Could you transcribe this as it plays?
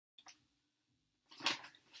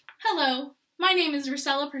Hello, my name is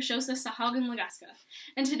Rosella Preciosa Sahagan Lagaska,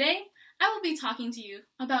 and today I will be talking to you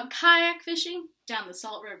about kayak fishing down the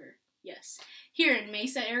Salt River. Yes, here in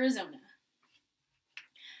Mesa, Arizona.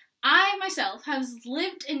 I myself have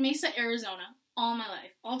lived in Mesa, Arizona all my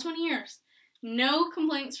life, all 20 years. No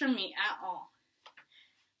complaints from me at all.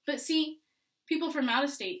 But see, people from out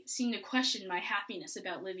of state seem to question my happiness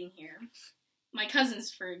about living here. My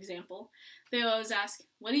cousins, for example, they always ask,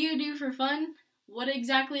 "What do you do for fun? What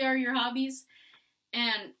exactly are your hobbies?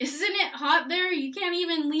 And isn't it hot there? You can't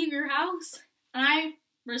even leave your house?" And I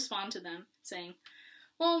respond to them saying,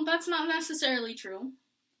 well, that's not necessarily true.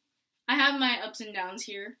 I have my ups and downs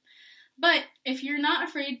here. But if you're not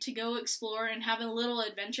afraid to go explore and have a little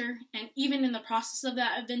adventure, and even in the process of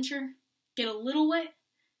that adventure, get a little wet,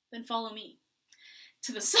 then follow me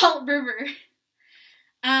to the Salt River.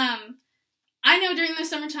 I know during the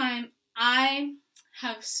summertime, I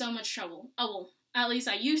have so much trouble. Oh, well, at least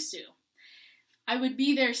I used to. I would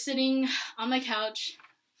be there sitting on my couch,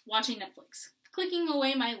 watching Netflix, clicking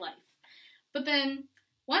away my life. But then,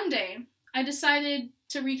 one day, I decided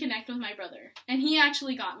to reconnect with my brother, and he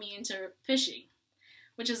actually got me into fishing,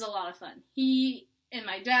 which is a lot of fun. He and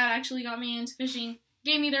my dad actually got me into fishing,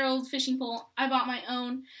 gave me their old fishing pole. I bought my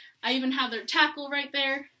own. I even have their tackle right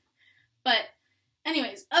there. But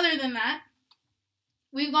anyways, other than that,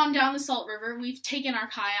 we've gone down the Salt River, we've taken our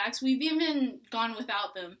kayaks, we've even gone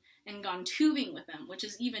without them and gone tubing with them, which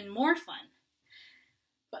is even more fun.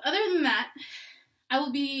 But other than that, I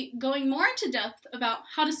will be going more into depth about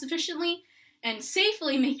how to sufficiently and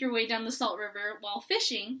safely make your way down the Salt River while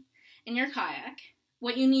fishing in your kayak,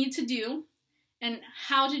 what you need to do, and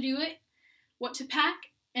how to do it, what to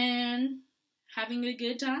pack, and having a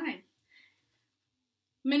good time.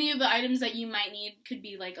 Many of the items that you might need could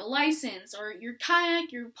be like a license, or your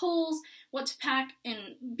kayak, your poles, what to pack,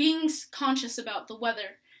 and being conscious about the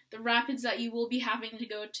weather, the rapids that you will be having to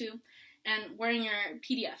go to, and wearing your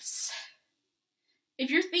PDFs.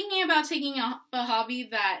 If you're thinking about taking a hobby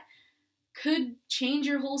that could change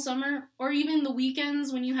your whole summer, or even the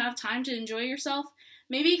weekends when you have time to enjoy yourself,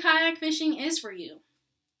 maybe kayak fishing is for you.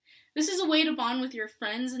 This is a way to bond with your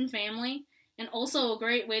friends and family, and also a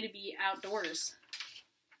great way to be outdoors.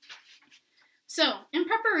 So, in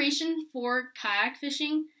preparation for kayak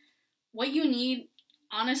fishing, what you need,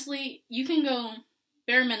 honestly, you can go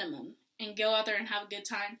bare minimum and go out there and have a good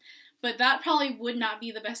time, but that probably would not be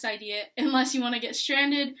the best idea unless you want to get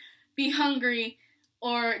stranded, be hungry,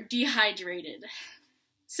 or dehydrated.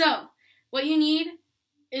 So, what you need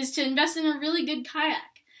is to invest in a really good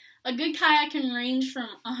kayak. A good kayak can range from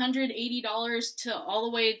 $180 to all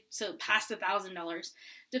the way to past $1,000,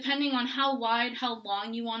 depending on how wide, how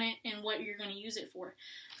long you want it, and what you're going to use it for.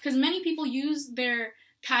 Because many people use their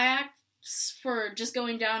kayaks for just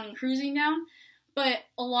going down and cruising down, but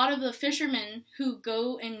a lot of the fishermen who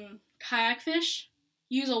go and kayak fish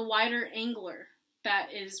use a wider angler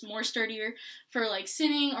that is more sturdier for like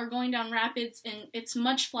sitting or going down rapids, and it's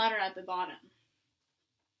much flatter at the bottom.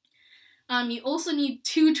 You also need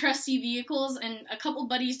 2 trusty vehicles and a couple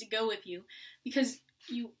buddies to go with you, because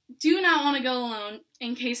you do not want to go alone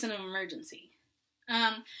in case of an emergency.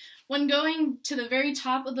 When going to the very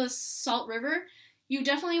top of the Salt River, you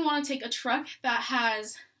definitely want to take a truck that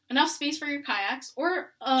has enough space for your kayaks,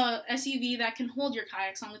 or a SUV that can hold your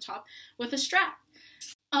kayaks on the top with a strap.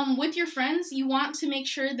 With your friends, you want to make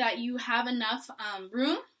sure that you have enough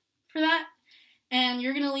room for that, and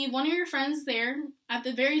you're going to leave one of your friends there at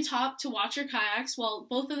the very top to watch your kayaks while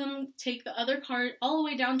both of them take the other cart all the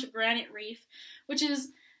way down to Granite Reef, which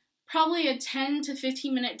is probably a 10 to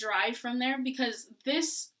 15 minute drive from there, because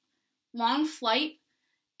this long flight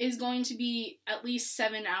is going to be at least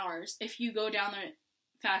 7 hours if you go down there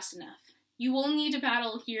fast enough. You will need to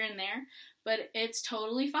paddle here and there, but it's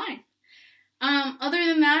totally fine. Other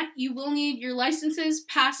than that, you will need your licenses,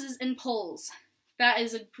 passes, and poles. That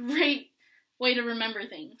is a great way to remember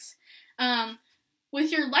things.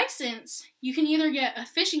 With your license, you can either get a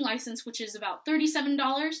fishing license, which is about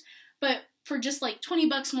 $37, but for just like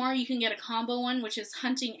 $20 more, you can get a combo one, which is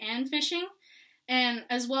hunting and fishing. And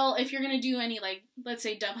as well, if you're going to do any, like, let's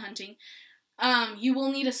say dove hunting, you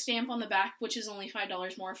will need a stamp on the back, which is only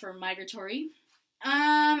 $5 more for migratory.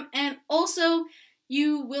 And also,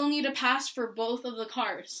 you will need a pass for both of the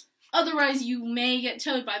cars. Otherwise, you may get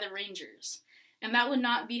towed by the rangers. And that would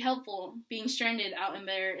not be helpful, being stranded out in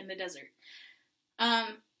there in the desert.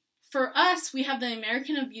 For us, we have the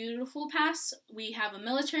American Beautiful Pass, we have a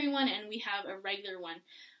military one, and we have a regular one.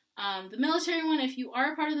 The military one, if you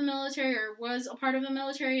are a part of the military or was a part of the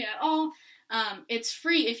military at all, it's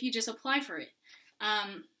free if you just apply for it.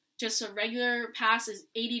 just a regular pass is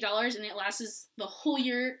 $80 and it lasts the whole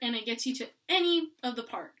year and it gets you to any of the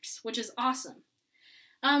parks, which is awesome.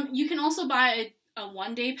 You can also buy a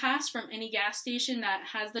one-day pass from any gas station that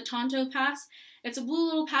has the Tonto pass. It's a blue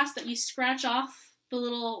little pass that you scratch off the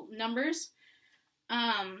little numbers.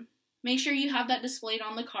 Make sure you have that displayed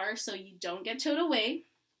on the car so you don't get towed away.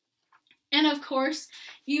 And of course,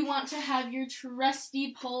 you want to have your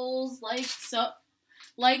trusty poles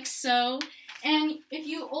like so. And if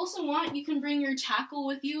you also want, you can bring your tackle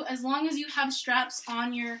with you as long as you have straps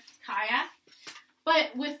on your kayak.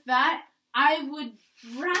 But with that, I would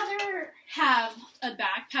rather have a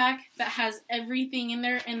backpack that has everything in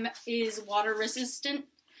there and is water resistant.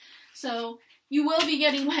 So you will be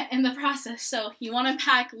getting wet in the process. So you want to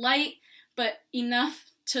pack light, but enough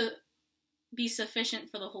to be sufficient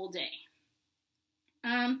for the whole day.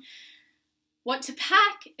 What to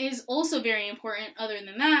pack is also very important other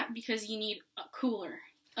than that, because you need a cooler.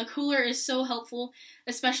 A cooler is so helpful,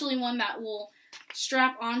 especially one that will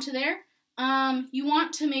strap onto there. You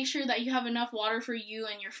want to make sure that you have enough water for you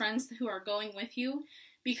and your friends who are going with you,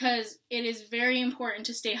 because it is very important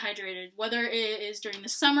to stay hydrated, whether it is during the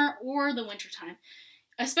summer or the winter time.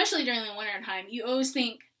 Especially during the winter time, you always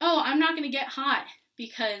think, oh, I'm not going to get hot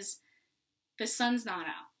because the sun's not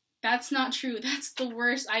out. That's not true. That's the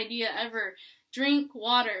worst idea ever. Drink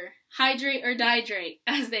water. Hydrate or dihydrate,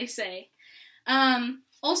 as they say.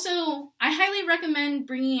 Also, I highly recommend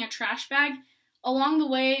bringing a trash bag. Along the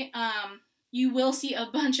way, you will see a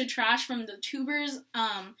bunch of trash from the tubers.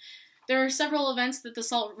 There are several events that the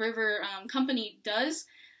Salt River Company does,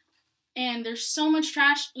 and there's so much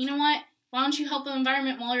trash. You know what? Why don't you help the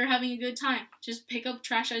environment while you're having a good time? Just pick up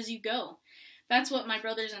trash as you go. That's what my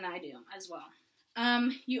brothers and I do as well.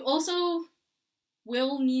 You also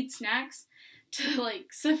will need snacks to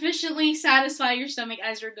sufficiently satisfy your stomach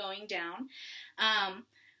as you're going down.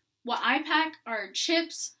 What I pack are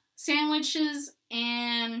chips, sandwiches,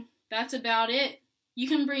 and that's about it. You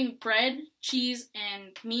can bring bread, cheese,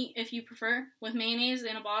 and meat if you prefer, with mayonnaise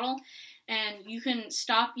in a bottle, and you can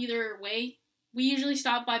stop either way. We usually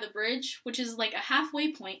stop by the bridge, which is like a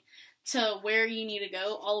halfway point to where you need to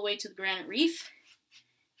go, all the way to the Granite Reef.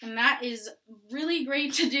 And that is really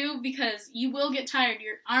great to do because you will get tired.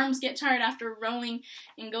 Your arms get tired after rowing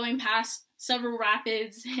and going past several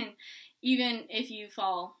rapids, and even if you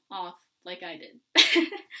fall off like I did.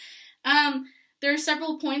 There are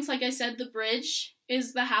several points, like I said. The bridge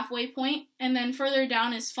is the halfway point, and then further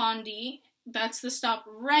down is Fondue. That's the stop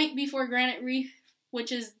right before Granite Reef,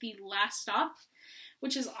 which is the last stop,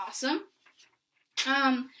 which is awesome.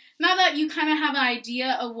 Now that you kind of have an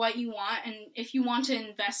idea of what you want, and if you want to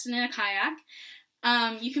invest in a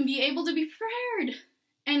kayak, you can be able to be prepared.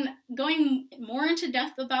 And going more into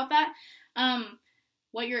depth about that,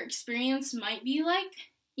 what your experience might be like,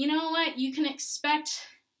 you know what, you can expect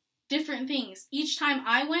different things. Each time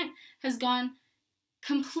I went has gone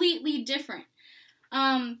completely different.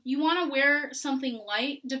 You want to wear something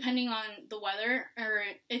light depending on the weather, or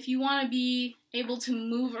if you want to be able to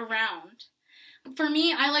move around. For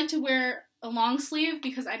me, I like to wear a long sleeve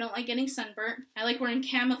because I don't like getting sunburnt. I like wearing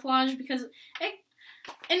camouflage because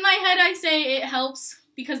in my head I say it helps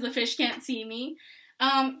because the fish can't see me.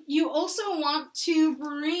 You also want to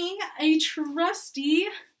bring a trusty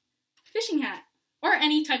fishing hat, or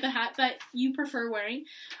any type of hat that you prefer wearing,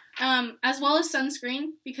 as well as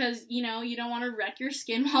sunscreen, because, you don't want to wreck your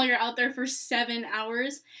skin while you're out there for 7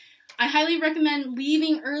 hours. I highly recommend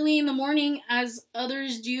leaving early in the morning, as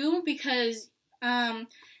others do, because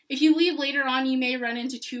if you leave later on, you may run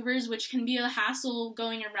into tubers, which can be a hassle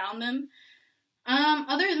going around them.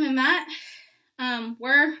 Other than that,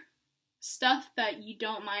 wear stuff that you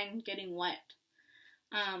don't mind getting wet.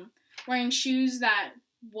 Wearing shoes that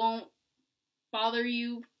won't bother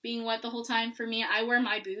you being wet the whole time. For me, I wear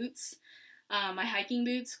my boots, my hiking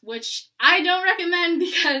boots, which I don't recommend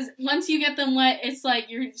because once you get them wet, it's like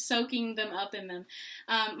you're soaking them up in them.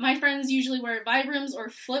 My friends usually wear Vibrams or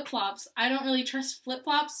flip-flops. I don't really trust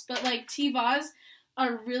flip-flops, but Tevas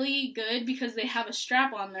are really good because they have a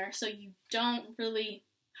strap on there, so you don't really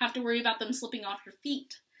have to worry about them slipping off your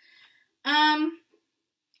feet.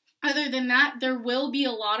 Other than that, there will be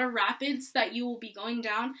a lot of rapids that you will be going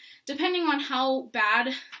down, depending on how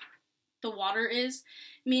bad the water is,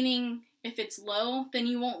 meaning if it's low, then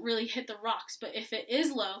you won't really hit the rocks, but if it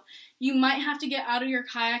is low, you might have to get out of your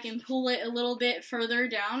kayak and pull it a little bit further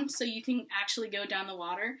down so you can actually go down the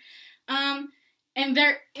water. And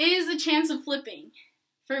there is a chance of flipping.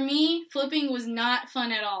 For me, flipping was not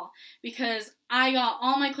fun at all because I got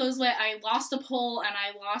all my clothes wet, I lost a pole, and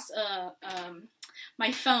I lost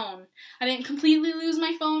my phone. I didn't completely lose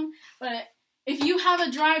my phone, but If you have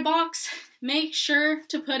a dry box, make sure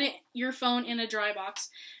to put your phone in a dry box,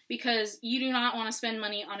 because you do not want to spend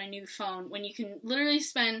money on a new phone when you can literally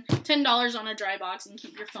spend $10 on a dry box and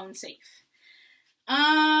keep your phone safe.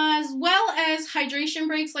 As well as hydration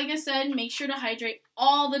breaks, like I said, make sure to hydrate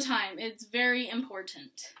all the time. It's very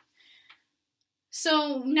important.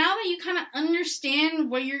 So now that you kind of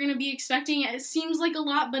understand what you're going to be expecting, it seems like a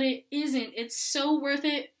lot, but it isn't. It's so worth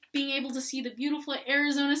it, being able to see the beautiful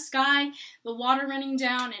Arizona sky, the water running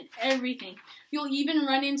down, and everything. You'll even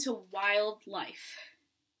run into wildlife.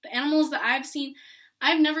 The animals that I've seen,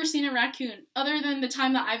 I've never seen a raccoon, other than the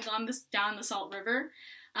time that I've gone down the Salt River.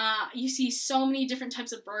 You see so many different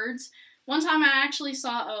types of birds. One time I actually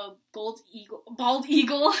saw a bald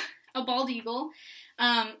eagle.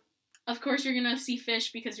 Of course, you're going to see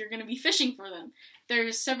fish because you're going to be fishing for them.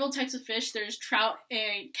 There's several types of fish. There's trout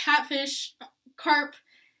and catfish, carp,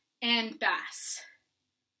 and bass.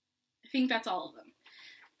 I think that's all of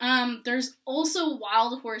them. There's also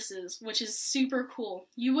wild horses, which is super cool.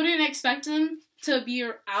 You wouldn't expect them to be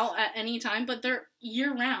out at any time, but they're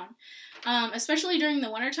year-round. Especially during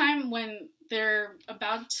the wintertime when they're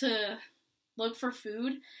about to look for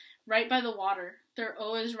food right by the water. They're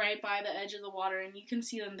always right by the edge of the water, and you can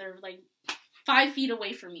see them. They're like 5 feet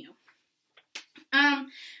away from you.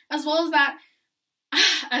 As well as that,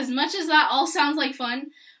 as much as that all sounds like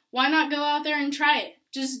fun, why not go out there and try it?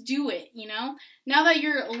 Just do it, you know? Now that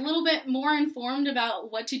you're a little bit more informed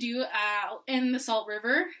about what to do out in the Salt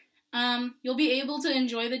River, you'll be able to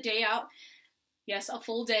enjoy the day out. Yes, a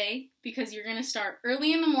full day, because you're going to start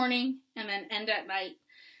early in the morning and then end at night.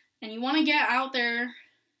 And you want to get out there,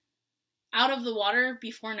 out of the water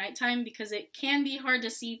before nighttime, because it can be hard to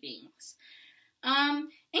see things.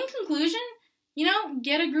 In conclusion, you know,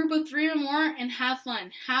 get a group of 3 or more and have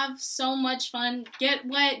fun. Have so much fun. Get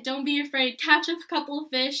wet. Don't be afraid. Catch a couple of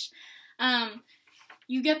fish.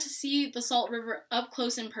 You get to see the Salt River up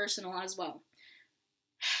close and personal as well.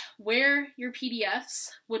 Wear your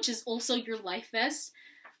PDFs, which is also your life vest.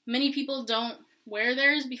 Many people don't wear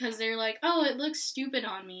theirs because they're like, oh, it looks stupid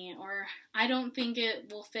on me, or I don't think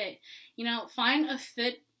it will fit. You know, find a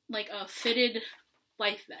fitted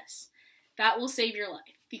life vest. That will save your life,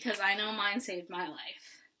 because I know mine saved my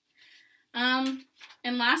life.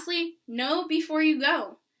 And lastly, know before you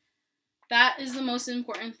go. That is the most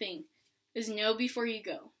important thing, is know before you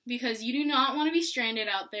go, because you do not want to be stranded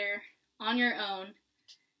out there on your own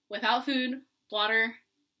without food, water,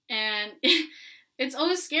 and it's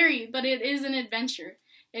always scary, but it is an adventure.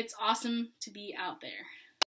 It's awesome to be out there.